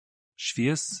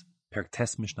Shevi'is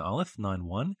Mishna Aleph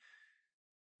 9.1.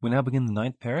 We now begin the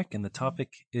 9th parak, and the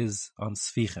topic is on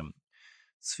Tzvichim.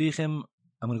 Tzvichim,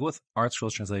 I'm going to go with Art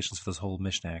Scrolls translations for this whole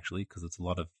Mishnah, actually, because it's a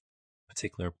lot of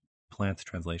particular plant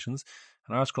translations.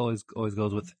 And Art Scroll always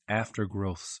goes with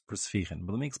after-growths for Tzvichim.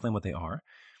 But let me explain what they are.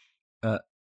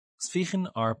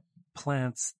 Tzvichim are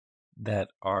plants that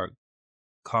are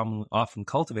often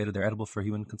cultivated. They're edible for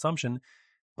human consumption,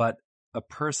 but a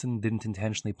person didn't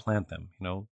intentionally plant them. You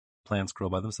know, plants grow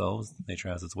by themselves. Nature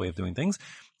has its way of doing things.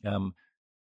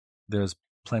 There's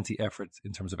plenty effort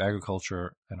in terms of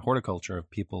agriculture and horticulture of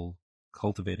people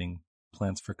cultivating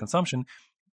plants for consumption,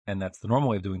 and that's the normal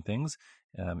way of doing things.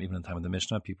 Even in the time of the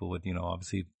Mishnah, people would,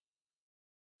 obviously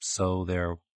sow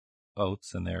their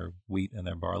oats and their wheat and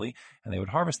their barley, and they would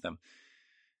harvest them.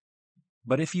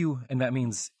 But that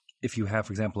means if you have,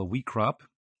 for example, a wheat crop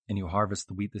and you harvest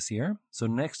the wheat this year, so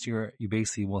next year you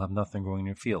basically will have nothing growing in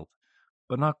your field.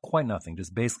 But not quite nothing,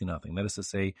 just basically nothing. That is to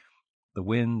say, the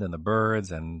wind and the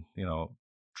birds and,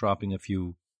 dropping a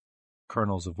few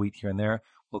kernels of wheat here and there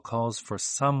will cause for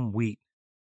some wheat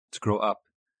to grow up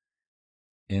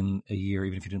in a year,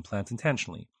 even if you didn't plant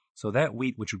intentionally. So that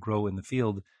wheat which would grow in the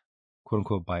field, quote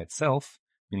unquote, by itself,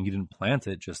 meaning you didn't plant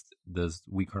it, just the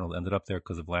wheat kernel ended up there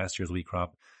because of last year's wheat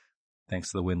crop,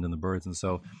 thanks to the wind and the birds. And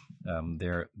so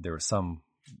there was some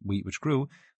wheat which grew.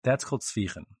 That's called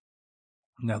tzvichim.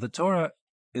 Now the Torah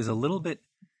is a little bit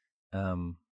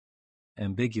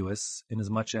ambiguous in as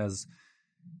much as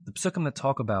the psukim that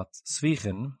talk about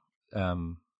tzvichim,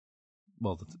 the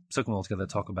psukim altogether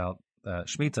talk about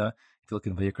Shemitah. If you look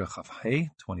in Vayikra YaHei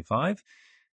 25,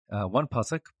 one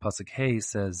pasuk Hey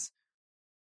says,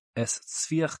 Es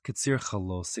tzviach ketzircha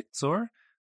lo siktzor,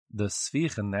 the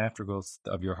tzvichim, the aftergrowth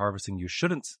of your harvesting, you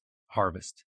shouldn't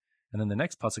harvest. And then the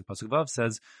next pasuk Vav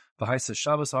says, V'haisa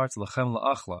Shabbos arts lachem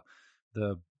la'achla,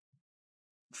 the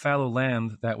fallow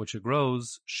land, that which it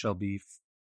grows, shall be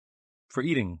for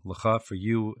eating, lacha, for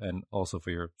you, and also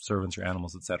for your servants, your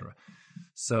animals, etc.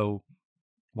 So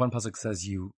one pasuk says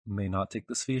you may not take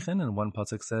the tzvichim, and one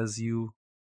pasuk says you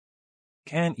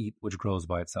can eat which grows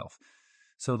by itself.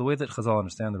 So the way that Chazal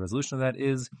understand the resolution of that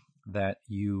is that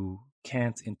you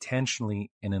can't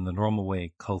intentionally and in the normal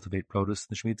way cultivate produce in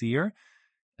the Shemitah year.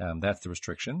 That's the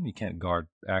restriction. You can't guard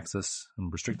access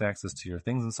and restrict access to your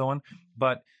things and so on.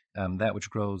 But that which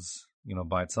grows,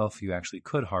 by itself, you actually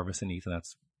could harvest and eat, and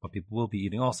that's what people will be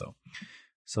eating also.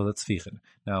 So that's tzvichim.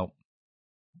 Now,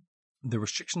 the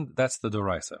restriction, that's the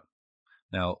doraisa.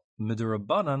 Now,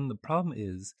 midurabanan, the problem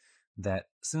is that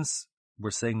since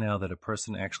we're saying now that a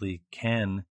person actually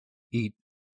can eat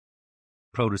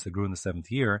produce that grew in the 7th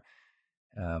year,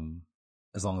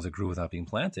 as long as it grew without being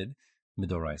planted,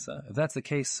 midoraisa. If that's the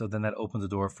case, so then that opens the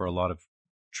door for a lot of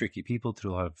tricky people to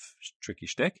do a lot of tricky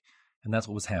shtick, and that's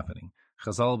what was happening.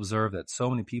 Chazal observed that so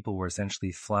many people were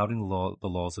essentially flouting the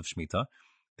laws of Shemitah.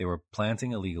 They were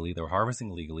planting illegally, they were harvesting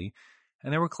illegally,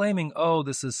 and they were claiming,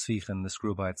 this is tzvichim, this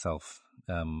grew by itself.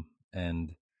 And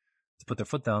to put their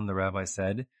foot down, the rabbi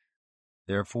said,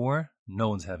 therefore, no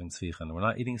one's having tzvichim. We're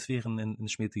not eating tzvichim in the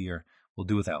Shemitah year. We'll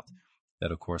do without.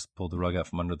 That, of course, pulled the rug out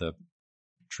from under the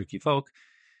tricky folk.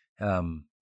 And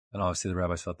obviously the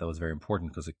rabbis felt that was very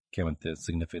important because it came at the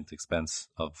significant expense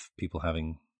of people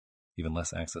having even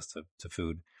less access to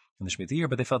food in the Shemitah year,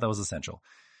 but they felt that was essential.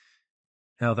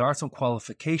 Now, there are some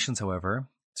qualifications, however,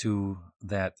 to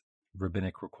that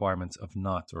rabbinic requirement of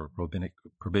not, or rabbinic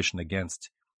prohibition against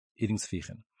eating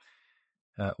tzvichim.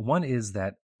 One is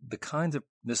that this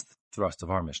is the thrust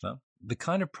of our Mishnah, the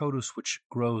kind of produce which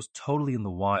grows totally in the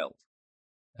wild,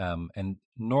 and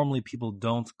normally people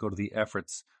don't go to the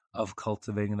efforts of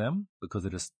cultivating them because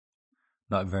they're just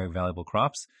not very valuable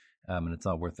crops, and it's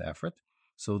not worth the effort.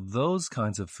 So those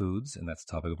kinds of foods, and that's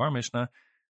the topic of our Mishnah,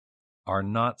 are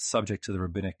not subject to the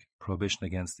rabbinic prohibition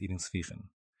against eating tzvichim.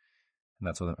 And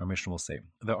that's what our Mishnah will say.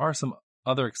 There are some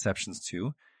other exceptions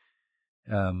too.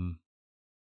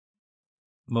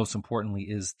 Most importantly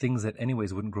is things that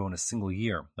anyways wouldn't grow in a single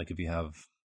year. Like if you have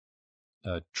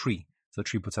a tree, so the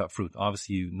tree puts out fruit.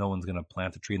 Obviously, no one's going to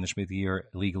plant a tree in the Shemitah year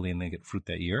illegally and then get fruit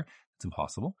that year. It's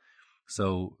impossible.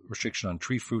 So restriction on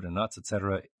tree fruit and nuts,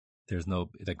 etc.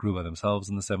 That grew by themselves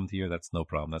in the 7th year. That's no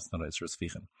problem. That's not a Isra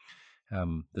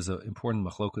tzvichim. There's an important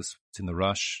machlokus between the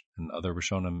Rush and other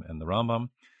Rishonim and the Rambam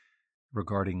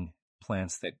regarding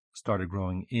plants that started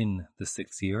growing in the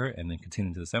 6th year and then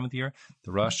continued to the 7th year.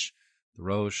 The Rush, the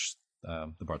Rosh,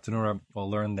 the Bartanura all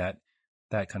learned that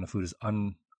kind of food is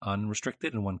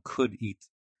unrestricted, and one could eat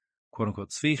quote-unquote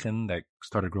tzvichim that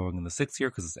started growing in the 6th year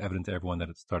because it's evident to everyone that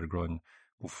it started growing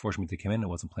before Shemitah came in. It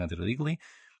wasn't planted illegally.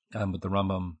 But the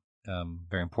Rambam,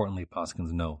 very importantly,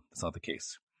 paskins no, that's not the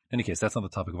case. In any case, that's not the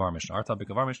topic of our Mishnah. Our topic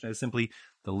of our Mishnah is simply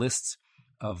the lists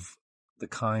of the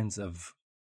kinds of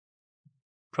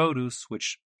produce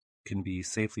which can be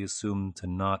safely assumed to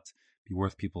not be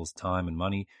worth people's time and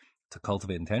money to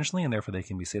cultivate intentionally, and therefore they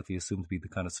can be safely assumed to be the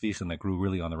kind of Sveichin that grew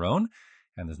really on their own,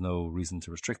 and there's no reason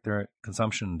to restrict their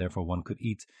consumption, and therefore one could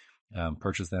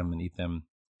purchase them and eat them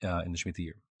in the Shemitah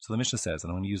year. So the Mishnah says,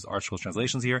 and I'm going to use Art Scrolls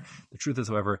translations here. The truth is,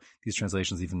 however, these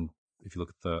translations, even if you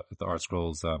look at the Art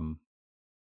Scrolls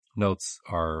notes,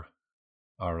 are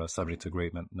subject to a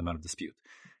great amount of dispute.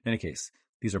 In any case,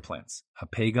 these are plants.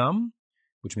 Hapegam,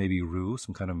 which may be rue,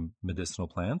 some kind of medicinal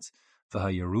plant.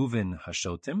 V'hayeruvin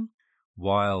hashotim,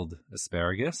 wild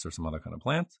asparagus or some other kind of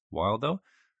plant, wild though.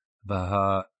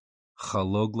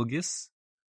 V'hachaloglogis,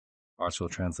 Art Scroll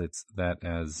translates that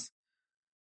as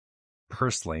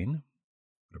purslane,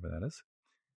 whatever that is.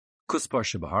 Kuspar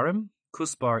shebaharim,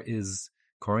 kuspar is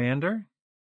coriander.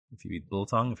 If you eat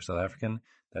biltong, if you're South African,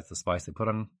 that's the spice they put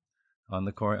on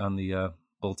the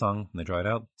biltong and they dry it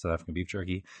out. South African beef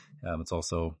jerky. It's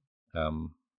also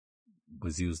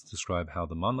was used to describe how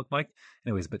the man looked like.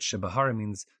 Anyways, but shebahara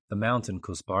means the mountain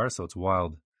kuspar, so it's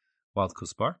wild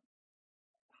kuspar.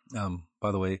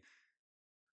 By the way,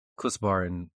 kuspar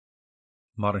in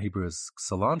modern Hebrew is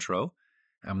cilantro,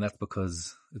 and that's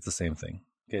because it's the same thing.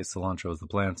 Okay, cilantro is the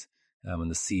plant,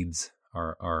 and the seeds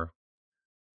are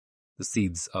the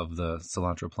seeds of the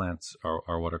cilantro plants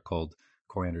are what are called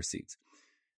coriander seeds.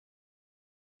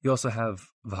 You also have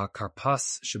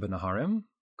v'hakarpas shebenaharim.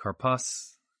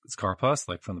 Karpas, it's karpas,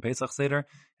 like from the Pesach Seder.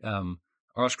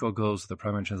 Art Scroll goes with the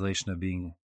primary translation of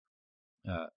being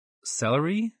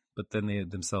celery, but then they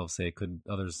themselves say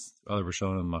other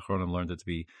Rishonim, Machronim learned it to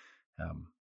be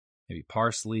maybe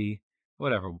parsley,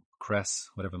 whatever, cress,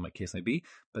 whatever the case may be.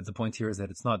 But the point here is that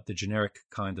it's not the generic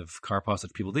kind of karpas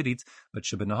that people did eat, but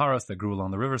shebenaharas that grew along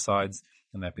the riversides,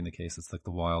 and that being the case, it's like the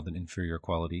wild and inferior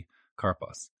quality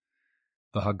karpas.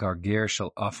 V'hagarger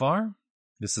shel afar,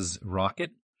 this is rocket,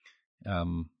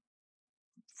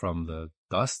 from the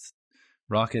dust.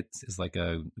 Rocket is like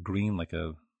a green,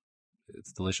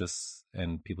 it's delicious,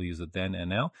 and people use it then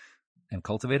and now and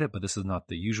cultivate it, but this is not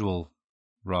the usual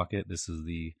rocket. That's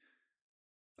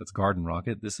garden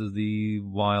rocket. This is the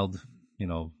wild,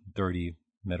 dirty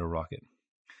meadow rocket.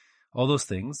 All those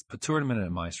things, Patur min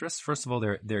and Maestris. First of all,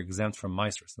 they're exempt from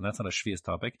Maestris, and that's not a Shevi'is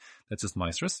topic. That's just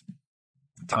Maestris,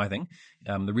 tithing.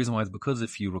 The reason why is because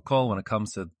if you recall, when it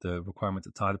comes to the requirement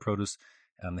to tithe produce,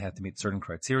 they have to meet certain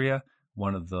criteria.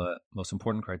 One of the most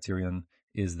important criterion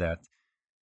is that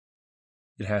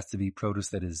it has to be produce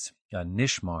that is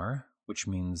nishmar, which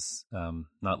means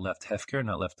not left hefker,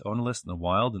 not left ownerless in the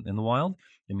wild.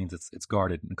 It means it's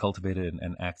guarded and cultivated,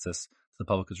 and access to the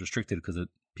public is restricted because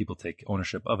people take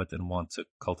ownership of it and want to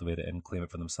cultivate it and claim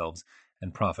it for themselves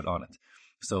and profit on it.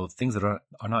 So things that are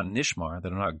not nishmar,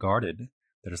 that are not guarded,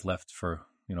 that is left for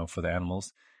the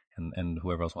animals and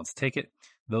whoever else wants to take it,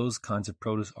 those kinds of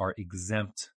produce are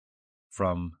exempt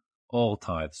from all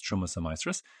tithes, trumas and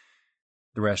maestris.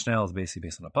 The rationale is basically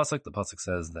based on a pasuk. The pasuk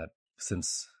says that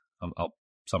since, I'll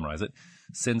summarize it,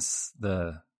 since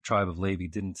the tribe of Levi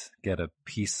didn't get a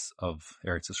piece of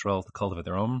Eretz Yisrael to cultivate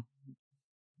their own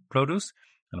produce,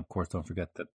 and of course don't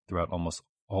forget that throughout almost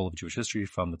all of Jewish history,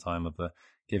 from the time of the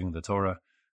giving of the Torah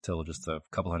till just a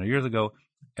couple hundred years ago,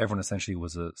 everyone essentially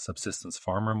was a subsistence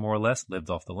farmer, more or less, lived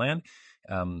off the land,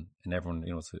 and everyone,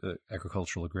 it's an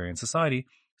agricultural agrarian society.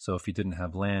 So if you didn't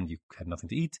have land, you had nothing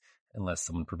to eat unless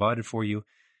someone provided for you.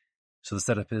 So the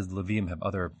setup is the Levim have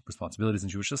other responsibilities in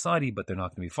Jewish society, but they're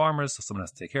not going to be farmers, so someone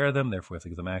has to take care of them. Therefore, we have to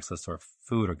give them access to our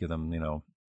food or give them,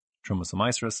 trumas and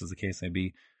maestris, as the case may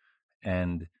be.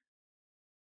 And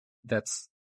that's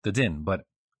the din. But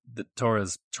the Torah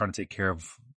is trying to take care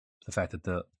of the fact that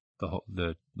the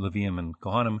Levim and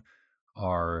Kohanim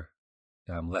are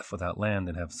left without land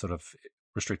and have sort of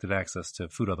restricted access to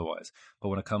food otherwise. But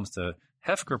when it comes to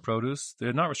hefker produce,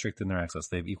 they're not restricted in their access.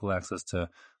 They have equal access to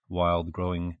wild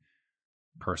growing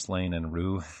purslane and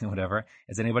rue and whatever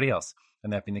as anybody else.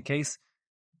 And that being the case,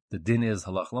 the din is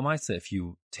halach l'maisa. If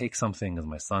you take something, as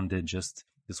my son did just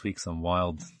this week, some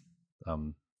wild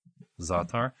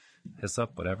zatar,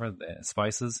 hyssop, whatever,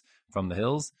 spices from the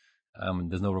hills,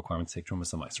 there's no requirement to take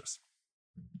trumas and maestris.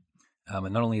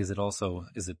 And not only is it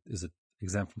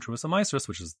exempt from trumas and maestris,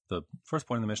 which is the first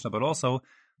point in the Mishnah, but also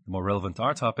the more relevant to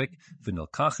our topic,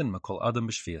 v'nilkachen makol adam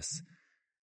b'shvius.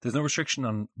 There's no restriction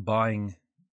on buying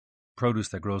produce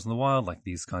that grows in the wild, like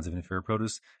these kinds of inferior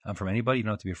produce, from anybody. You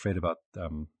don't have to be afraid about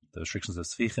the restrictions of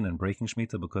Sveichin and breaking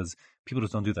Shemitah, because people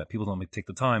just don't do that. People don't take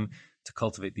the time to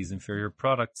cultivate these inferior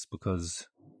products because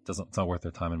it's not worth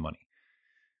their time and money.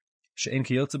 She'en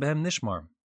kiyotze behem nishmar.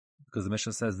 because the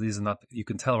Mishnah says these are not, you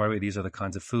can tell right away these are the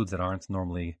kinds of foods that aren't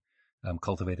normally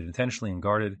cultivated intentionally and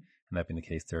guarded, and that being the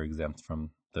case, they're exempt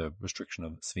from the restriction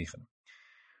of Svichen.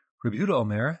 Rabbi Yehuda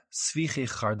Omer, Sviche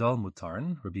Chardal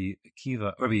Mutarn. Rabbi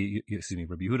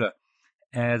Yehuda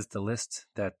adds the list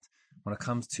that when it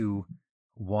comes to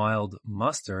wild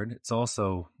mustard, it's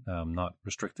also not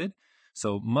restricted.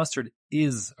 So mustard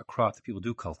is a crop that people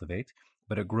do cultivate,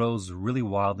 but it grows really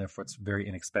wild, and therefore it's very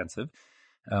inexpensive,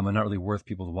 and not really worth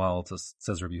people's while,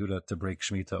 says Rabbi Yehuda, to break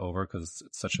Shemitah over, because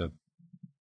it's such a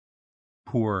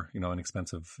poor,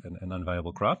 inexpensive and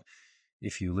unvaluable crop.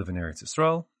 If you live in Eretz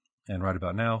Yisrael, and right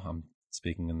about now, I'm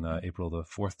speaking in April the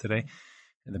 4th today,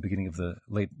 in the beginning of the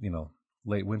late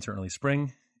winter, early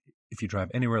spring, if you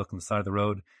drive anywhere, look on the side of the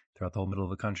road, throughout the whole middle of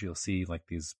the country, you'll see like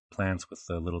these plants with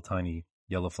little tiny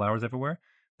yellow flowers everywhere.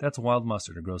 That's wild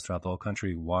mustard. It grows throughout the whole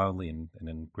country wildly and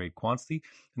in great quantity.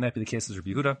 And that be the case as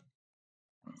Rabbi Yehuda.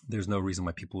 There's no reason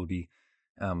why people would be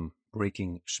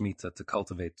breaking Shemitah to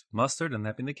cultivate mustard. And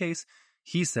that being the case,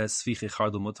 he says, Sviche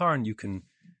Chardal Mutar, and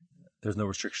there's no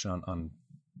restriction on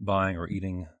buying or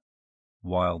eating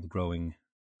wild growing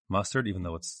mustard, even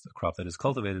though it's a crop that is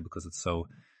cultivated, because it's so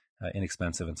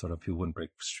inexpensive, and sort of people wouldn't break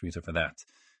Shemitah for that.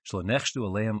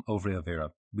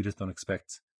 We just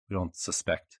don't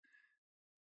suspect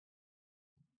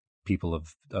people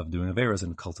of doing averas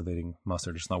and cultivating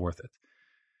mustard. It's not worth it.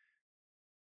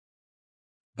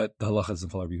 But the halacha doesn't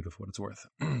follow Rabbi Yehuda for what it's worth.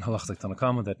 Halacha is like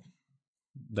Tanakama,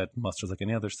 that mustard is like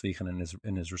any other svichen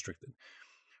and is restricted.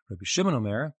 Rabbi Shimon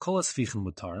Omer, kol svichen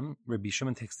mutarim. Rabbi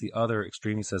Shimon takes the other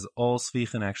extreme. He says all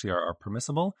svichen actually are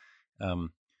permissible. When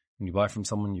you buy from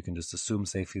someone, you can just assume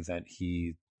safely that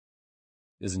he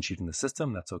isn't cheating the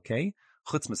system. That's okay.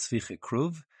 Chutz mesviche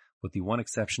kruv, with the one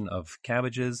exception of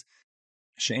cabbages,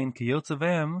 she'en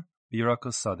kiyotzavem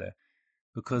b'yirakos sadeh,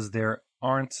 because there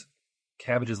aren't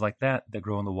cabbages like that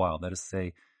grow in the wild. That is to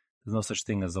say, there's no such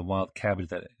thing as a wild cabbage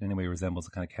that in any way resembles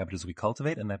the kind of cabbages we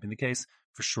cultivate, and that being the case,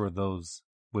 for sure those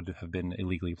would have been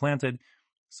illegally planted.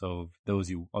 So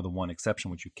those are the one exception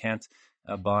which you can't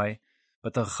buy.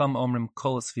 But the Chacham Omrim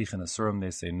Kol Svichen Asurim, they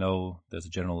say no, there's a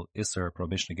general Isser,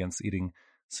 prohibition against eating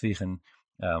Svichen.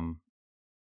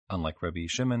 Unlike Rabbi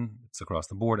Shimon, it's across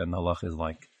the board, and the halach is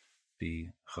like the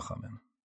Chachamim.